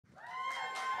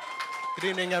Good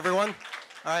evening, everyone.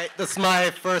 All right, this is my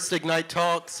first Ignite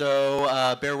talk,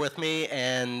 so bear with me.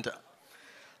 And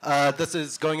this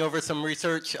is going over some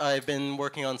research I've been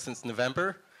working on since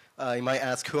November. You might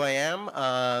ask who I am.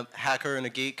 Hacker and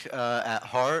a geek at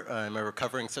heart. I'm a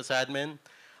recovering sysadmin.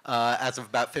 As of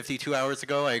about 52 hours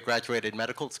ago, I graduated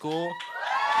medical school.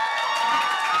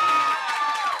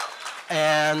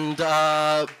 And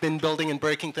been building and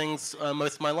breaking things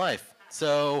most of my life.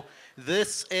 So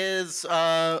this is,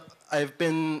 I've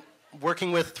been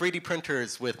working with 3D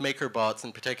printers with MakerBots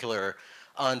in particular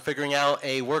on figuring out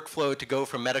a workflow to go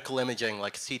from medical imaging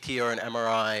like CT or an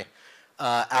MRI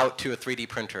out to a 3D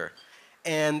printer.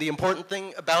 And the important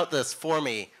thing about this for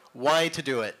me, why to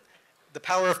do it, the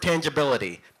power of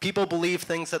tangibility. People believe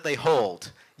things that they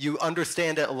hold. You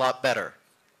understand it a lot better.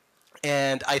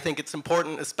 And I think it's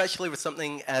important, especially with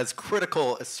something as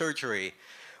critical as surgery,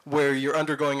 where you're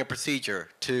undergoing a procedure,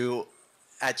 to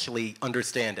actually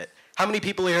understand it. How many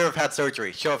people here have had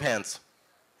surgery? Show of hands.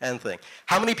 Anything.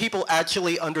 How many people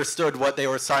actually understood what they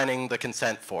were signing the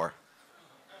consent for?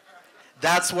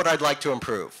 That's what I'd like to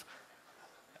improve.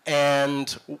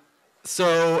 And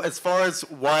so as far as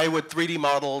why would 3D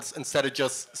models, instead of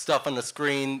just stuff on the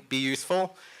screen, be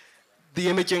useful? The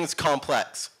imaging is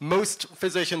complex. Most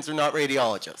physicians are not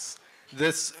radiologists.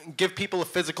 Give people a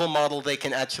physical model they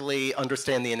can actually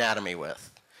understand the anatomy with.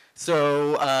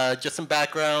 So just some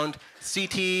background,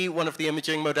 CT, one of the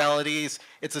imaging modalities,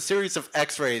 it's a series of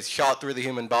x-rays shot through the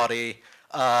human body,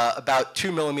 about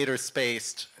 2 millimeters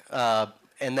spaced,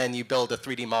 and then you build a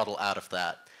 3D model out of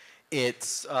that.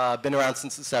 It's been around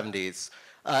since the 70s.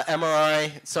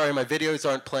 MRI, sorry my videos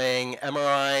aren't playing,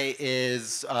 MRI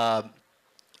is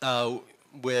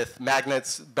with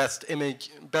magnets, best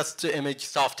to image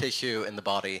soft tissue in the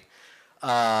body.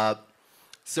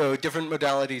 So different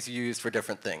modalities used for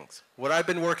different things. What I've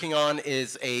been working on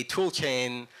is a tool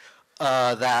chain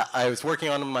that I was working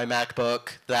on my MacBook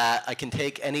that I can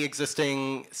take any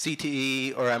existing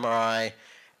CTE or MRI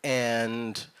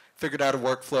and figured out a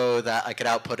workflow that I could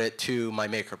output it to my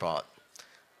MakerBot.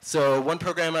 So one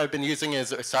program I've been using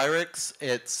is Osirix.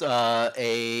 It's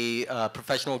a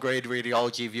professional grade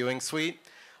radiology viewing suite.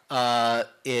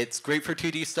 It's great for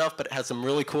 2D stuff, but it has some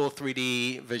really cool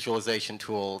 3D visualization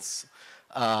tools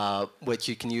which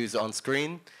you can use on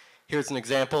screen. Here's an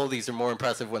example. These are more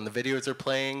impressive when the videos are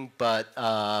playing, but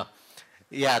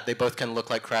yeah, they both kind of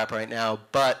look like crap right now.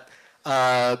 But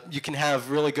you can have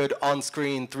really good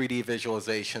on-screen 3D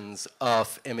visualizations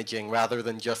of imaging rather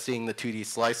than just seeing the 2D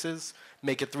slices.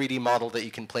 Make a 3D model that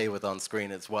you can play with on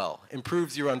screen as well.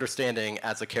 Improves your understanding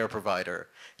as a care provider,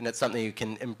 and it's something you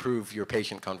can improve your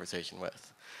patient conversation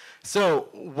with. So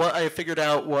what I figured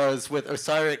out was with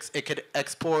Osirix, it could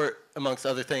export, amongst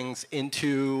other things,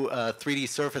 into a 3D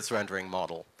surface rendering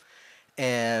model.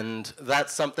 And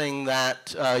that's something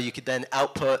that you could then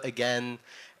output again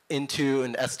into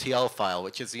an STL file,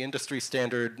 which is the industry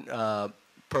standard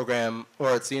program,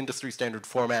 or it's the industry standard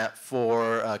format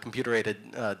for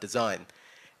computer-aided design.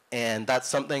 And that's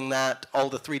something that all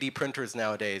the 3D printers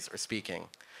nowadays are speaking.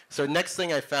 So next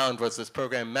thing I found was this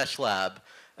program MeshLab.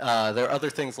 There are other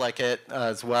things like it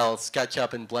as well.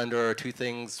 SketchUp and Blender are two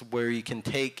things where you can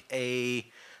take your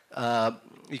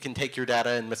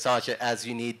data and massage it as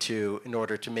you need to in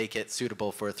order to make it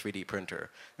suitable for a 3D printer.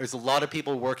 There's a lot of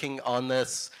people working on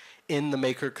this in the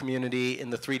Maker community,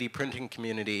 in the 3D printing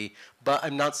community, but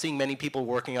I'm not seeing many people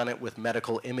working on it with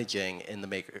medical imaging in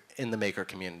the Maker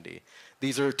community.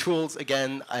 These are tools,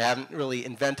 again, I haven't really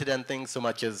invented anything so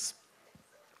much as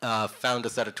found a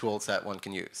set of tools that one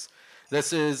can use.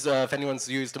 This is, if anyone's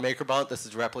used a MakerBot, this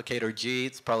is Replicator G.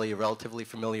 It's probably a relatively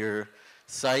familiar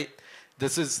site.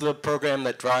 This is the program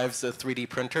that drives a 3D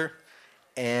printer,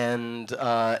 and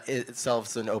it itself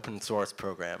is an open source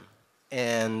program.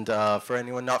 And for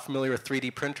anyone not familiar with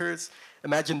 3D printers,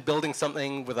 imagine building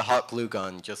something with a hot glue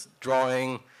gun, just draw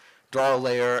a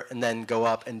layer, and then go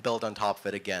up and build on top of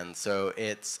it again. So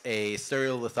it's a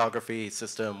stereolithography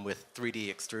system with 3D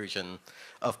extrusion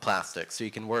of plastic. So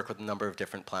you can work with a number of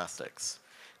different plastics.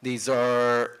 These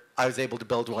are, I was able to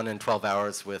build one in 12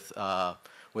 hours with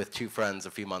two friends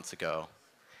a few months ago.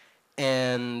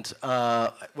 And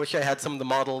I wish I had some of the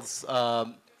models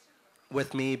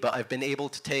with me, but I've been able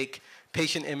to take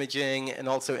patient imaging and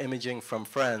also imaging from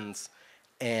friends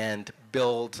and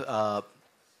build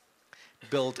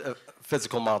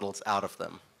physical models out of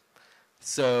them.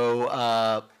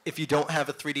 So if you don't have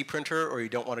a 3D printer or you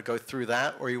don't want to go through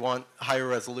that or you want higher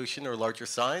resolution or larger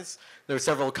size, there are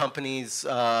several companies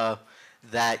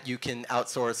that you can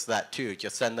outsource that to.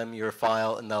 Just send them your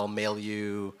file and they'll mail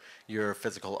you your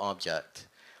physical object.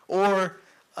 Or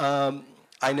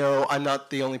I know I'm not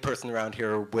the only person around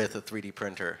here with a 3D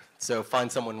printer, so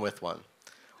find someone with one.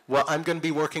 What I'm going to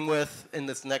be working with in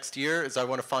this next year is I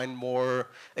want to find more,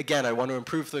 again, I want to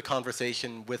improve the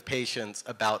conversation with patients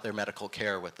about their medical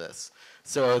care with this.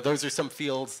 So those are some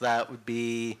fields that would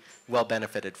be well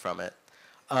benefited from it.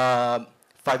 5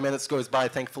 minutes goes by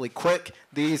thankfully quick.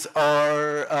 These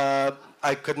are,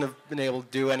 I couldn't have been able to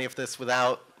do any of this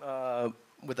without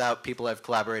people I've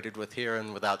collaborated with here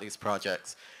and without these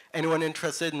projects. Anyone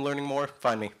interested in learning more,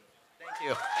 find me. Thank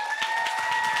you.